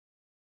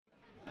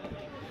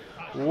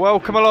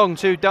Welcome along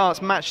to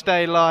Darts Match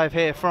Day live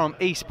here from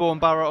Eastbourne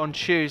Borough on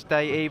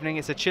Tuesday evening.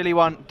 It's a chilly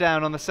one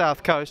down on the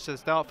south coast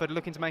as Dartford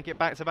looking to make it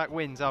back-to-back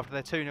wins after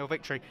their 2-0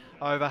 victory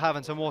over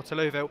Havant and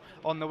Waterlooville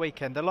on the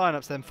weekend. The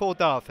lineups then for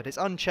Dartford, it's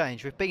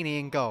unchanged with Beanie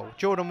in goal,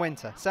 Jordan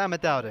Winter, Sam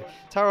Adaudu,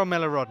 Tyrell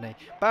Miller-Rodney,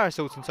 Barry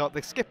Salton-Top,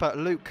 the skipper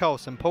Luke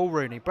Colson, Paul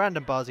Rooney,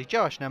 Brandon Barzy,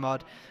 Josh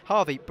Nemhard,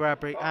 Harvey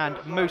Bradbury and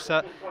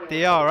Musa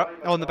Diarra.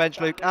 On the bench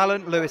Luke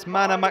Allen, Lewis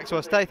Manor,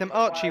 Maxwell Statham,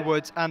 Archie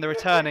Woods and the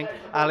returning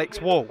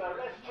Alex Wall.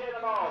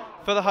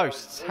 For the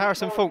hosts,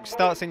 Harrison Falk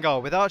starts in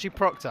goal with Archie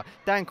Proctor,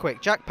 Dan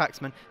Quick, Jack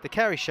Paxman, the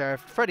Kerry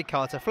Sheriff, Freddie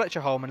Carter,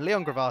 Fletcher Holman,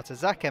 Leon Gravata,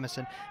 Zach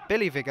Emerson,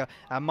 Billy Vigor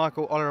and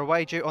Michael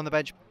Olarawaju. On the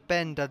bench,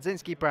 Ben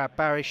Dudzinski, Brad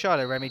Barry,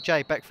 Shiloh Remy,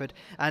 Jay Beckford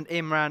and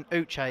Imran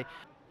Uche.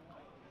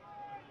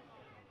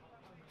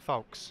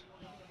 Folks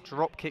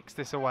drop kicks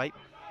this away.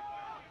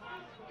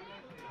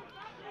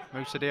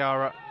 Musa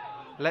Diarra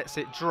lets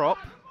it drop.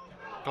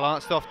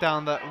 Glanced off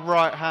down the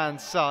right-hand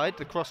side.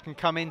 The cross can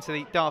come into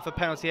the Dartford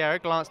penalty area.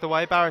 Glanced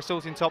away. Barry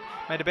Salton-Top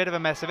made a bit of a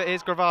mess of it.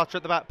 Here's Gravata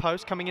at the back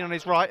post, coming in on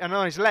his right and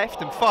on his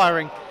left and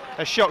firing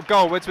a shot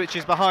goalwards, which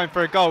is behind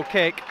for a goal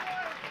kick.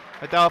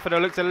 Dartford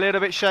looked a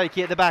little bit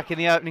shaky at the back in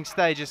the opening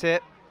stages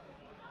here.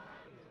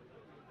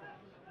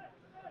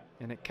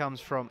 And it comes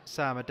from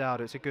Sam Adaudu.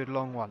 It's a good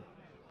long one.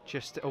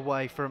 Just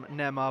away from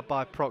Nemhard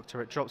by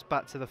Proctor. It drops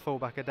back to the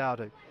fullback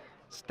Adaudu.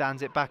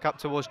 Stands it back up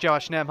towards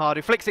Josh Nemhard,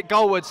 who flicks it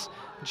goalwards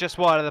just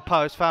wide of the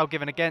post. Foul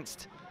given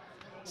against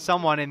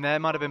someone in there,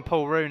 might have been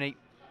Paul Rooney.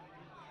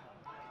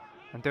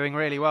 And doing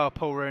really well,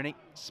 Paul Rooney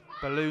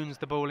balloons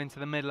the ball into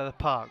the middle of the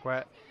park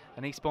where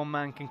an Eastbourne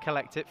man can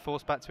collect it,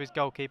 forced back to his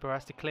goalkeeper, who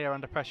has to clear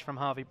under pressure from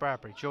Harvey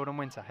Bradbury. Jordan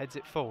Winter heads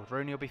it forward.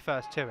 Rooney will be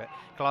first to it.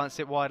 Glance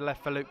it wide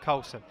left for Luke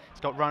Colson.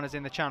 He's got runners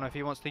in the channel if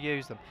he wants to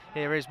use them.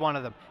 Here is one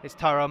of them. It's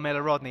Tyrell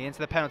Miller-Rodney into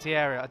the penalty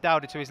area.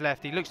 Adaudu to his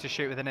left. He looks to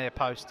shoot with a near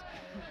post.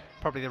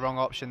 Probably the wrong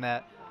option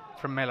there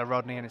from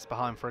Miller-Rodney, and it's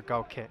behind for a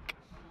goal kick.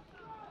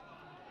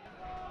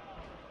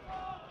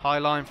 High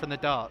line from the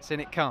Darts.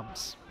 In it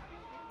comes.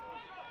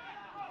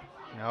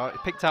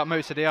 It picked out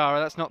Musa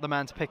Diarra. That's not the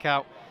man to pick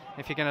out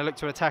if you're going to look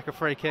to attack a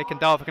free kick, and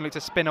Dartford can look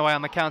to spin away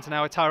on the counter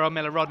now with Tyrell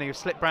Miller-Rodney, who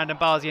slipped Brandon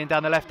Barzy in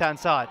down the left-hand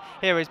side.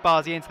 Here is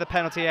Barzy into the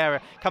penalty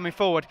area, coming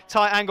forward,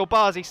 tight angle,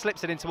 Barzy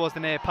slips it in towards the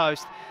near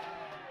post,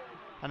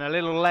 and a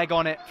little leg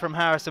on it from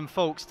Harrison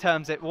Falks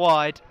turns it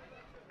wide.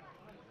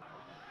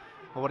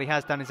 Well, what he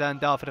has done is earned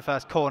Dartford the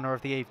first corner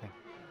of the evening.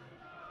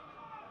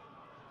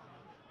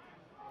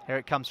 Here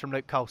it comes from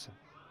Luke Colson,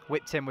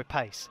 whipped in with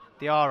pace.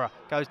 Diarra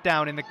goes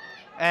down in the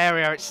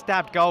area, it's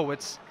stabbed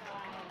goalwards.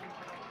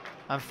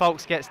 And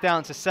Falks gets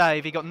down to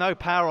save. He got no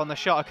power on the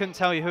shot. I couldn't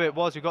tell you who it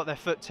was who got their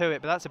foot to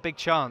it, but that's a big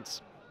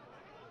chance.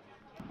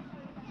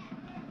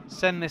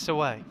 Send this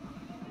away.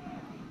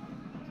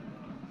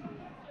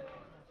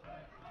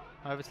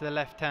 Over to the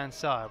left-hand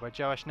side where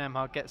Josh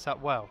Nemhard gets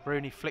up well.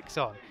 Rooney flicks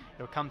on.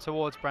 He'll come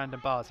towards Brandon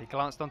Barzy.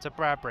 Glanced onto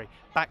Bradbury.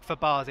 Back for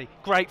Barzy.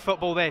 Great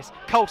football this.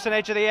 Colson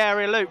edge of the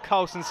area. Luke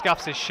Colson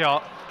scuffs his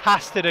shot.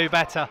 Has to do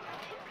better.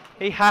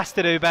 He has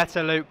to do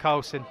better, Luke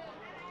Colson.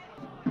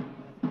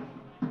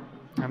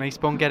 And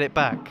Eastbourne get it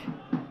back.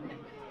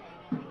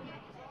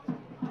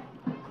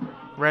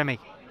 Remy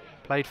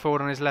played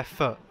forward on his left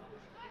foot.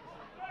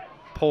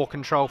 Poor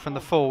control from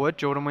the forward.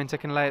 Jordan Winter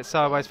can lay it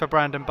sideways for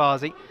Brandon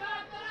Barzy.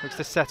 Looks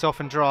to set off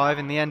and drive.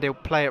 In the end, he'll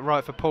play it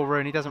right for Paul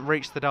Rooney. Doesn't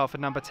reach the Dartford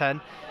number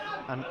 10.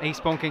 And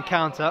Eastbourne can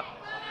counter.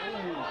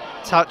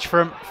 Touch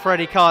from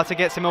Freddie Carter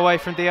gets him away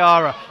from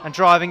Diarra. And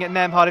driving at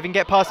Nemhard. If he can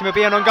get past him, he'll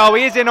be in on goal.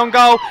 He is in on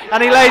goal.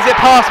 And he lays it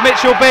past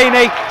Mitchell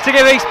Beanie to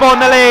give Eastbourne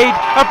the lead.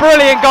 A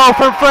brilliant goal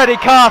from Freddie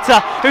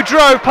Carter, who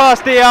drove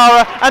past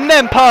Diarra and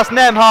then past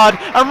Nemhard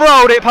and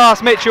rolled it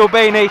past Mitchell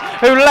Beanie,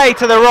 who lay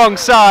to the wrong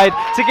side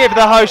to give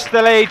the hosts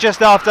the lead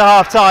just after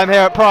half-time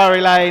here at Priory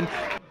Lane.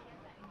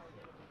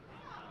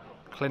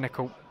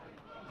 Clinical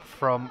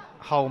from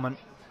Holman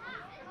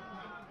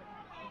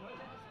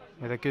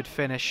with a good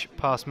finish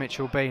past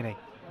Mitchell Beanie.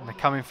 And they're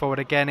coming forward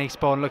again,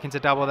 Eastbourne looking to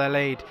double their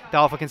lead.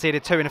 Dartford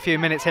conceded 2 in a few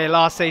minutes here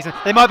last season.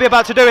 They might be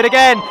about to do it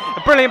again.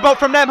 A brilliant block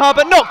from Nemhard,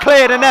 but not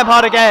cleared, and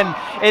Nemhard again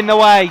in the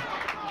way.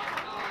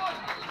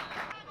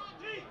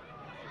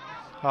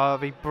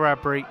 Harvey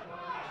Bradbury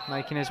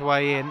making his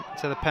way in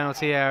to the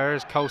penalty area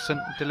as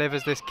Colson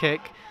delivers this kick.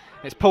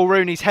 It's Paul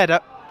Rooney's header,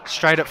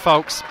 straight at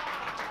Falks.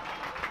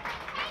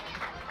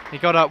 He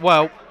got up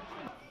well.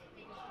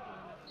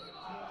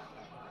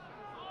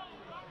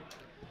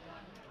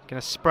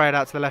 Going to spray it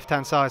out to the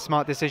left-hand side.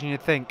 Smart decision,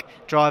 you'd think.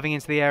 Driving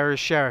into the area of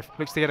Sheriff.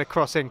 Looks to get a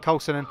cross in.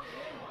 Colson and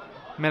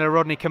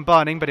Miller-Rodney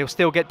combining, but he'll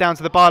still get down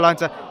to the byline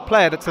to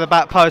play it to the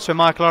back post with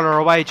Michael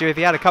Olarawaju. If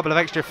he had a couple of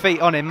extra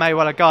feet on him, may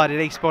well have guided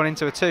Eastbourne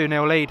into a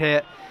 2-0 lead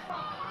here.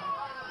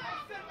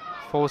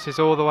 Forces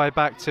all the way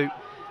back to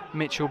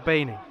Mitchell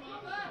Beanie.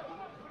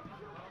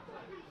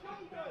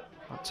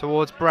 Up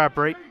towards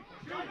Bradbury.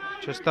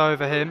 Just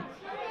over him.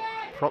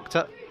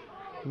 Proctor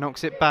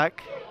knocks it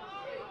back.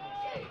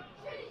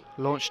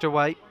 Launched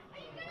away.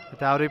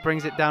 Adaudu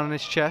brings it down on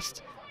his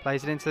chest.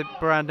 Plays it into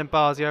Brandon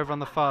Barzy over on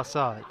the far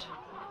side.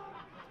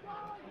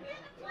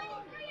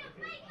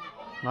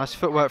 Nice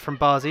footwork from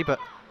Barzi, but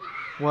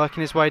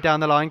working his way down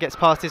the line, gets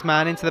past his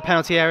man into the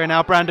penalty area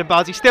now. Brandon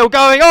Barzi still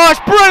going. Oh, it's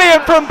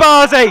brilliant from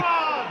Barzi!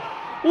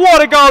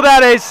 What a goal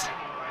that is!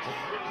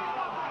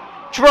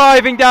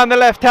 Driving down the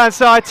left-hand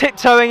side,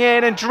 tiptoeing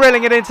in and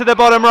drilling it into the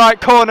bottom right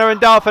corner, and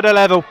Dartford are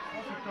level.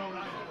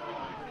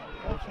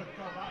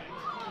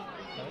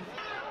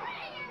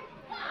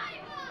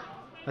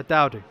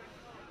 Adaudu.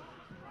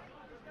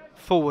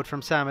 Forward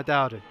from Sam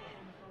Adaudu.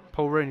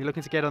 Paul Rooney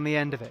looking to get on the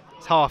end of it.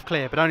 It's half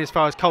clear, but only as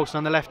far as Coulson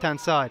on the left-hand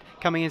side.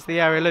 Coming into the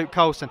area, Luke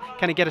Coulson.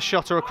 Can he get a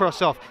shot or a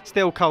cross off?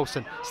 Still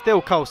Coulson.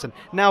 Still Coulson.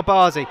 Now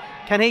Barzi.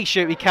 Can he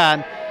shoot? He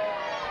can.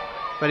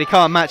 But he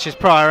can't match his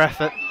prior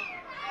effort.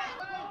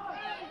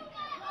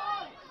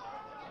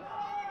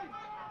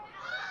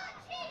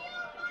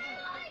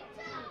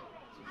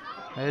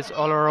 There's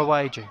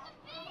Olaraweju.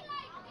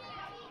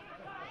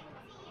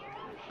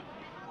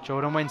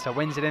 Jordan Winter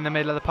wins it in the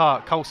middle of the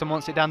park. Coulson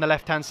wants it down the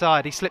left-hand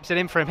side. He slips it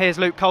in for him. Here's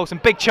Luke Coulson.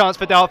 Big chance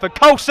for Dartford.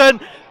 Coulson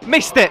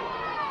missed it.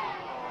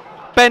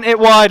 Bent it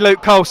wide,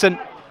 Luke Coulson.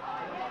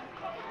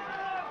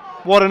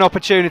 What an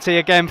opportunity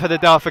again for the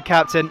Dartford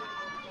captain.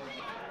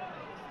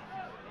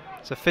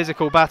 It's a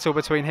physical battle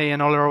between he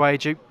and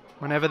Olaraweju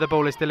whenever the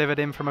ball is delivered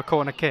in from a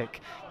corner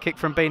kick. Kick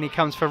from Beanie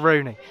comes for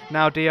Rooney.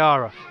 Now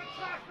Diarra.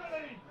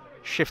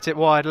 Shifts it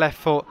wide, left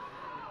foot.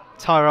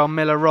 Tyrell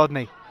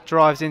Miller-Rodney.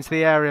 Drives into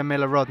the area,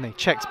 Miller-Rodney.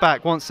 Checks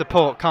back, wants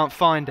support, can't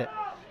find it.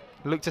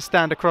 Look to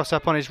stand across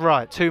up on his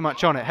right. Too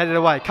much on it, headed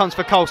away. Comes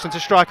for Coulson to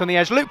strike on the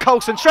edge. Luke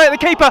Coulson straight at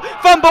the keeper.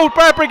 Fumbled,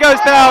 Bradbury goes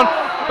down.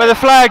 But the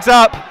flag's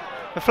up.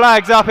 The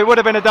flag's up. It would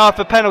have been a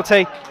Dartford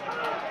penalty.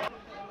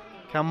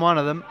 Can one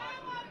of them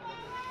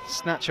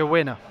snatch a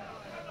winner?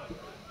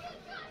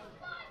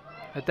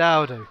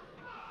 Adaudu.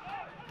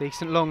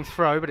 Decent long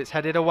throw, but it's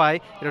headed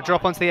away. It'll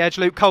drop onto the edge.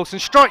 Luke Coulson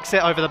strikes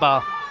it over the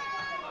bar.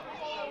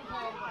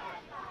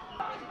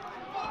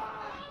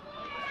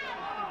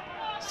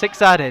 Six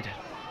added.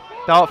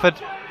 Dartford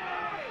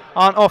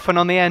aren't often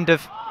on the end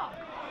of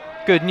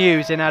good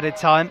news in added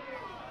time.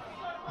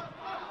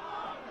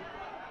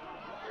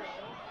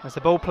 As the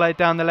ball played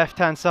down the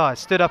left-hand side,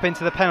 stood up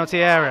into the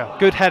penalty area.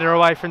 Good header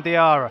away from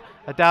Diarra.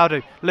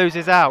 Adaudu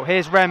loses out.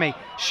 Here's Remy.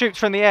 Shoots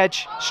from the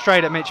edge,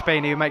 straight at Mitch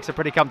Beanie, who makes a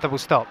pretty comfortable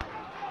stop.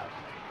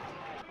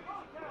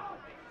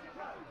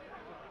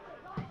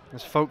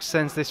 As Folks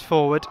sends this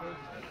forward.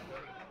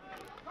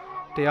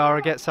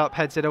 Diarra gets up,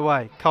 heads it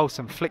away.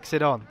 Coulson flicks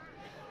it on.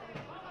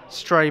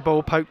 Stray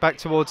ball poked back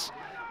towards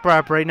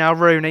Bradbury. Now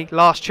Rooney.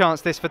 Last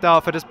chance this for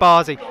Dartford as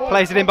Barzi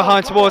plays it in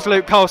behind towards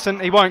Luke Coulson.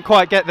 He won't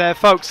quite get there.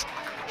 Folks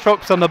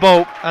drops on the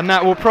ball, and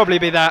that will probably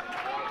be that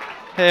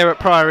here at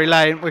Priory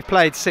Lane. We've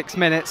played 6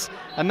 minutes,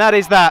 and that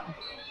is that.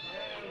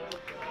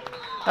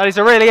 That is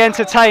a really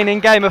entertaining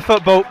game of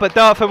football, but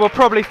Dartford will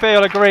probably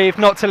feel aggrieved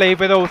not to leave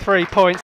with all 3 points.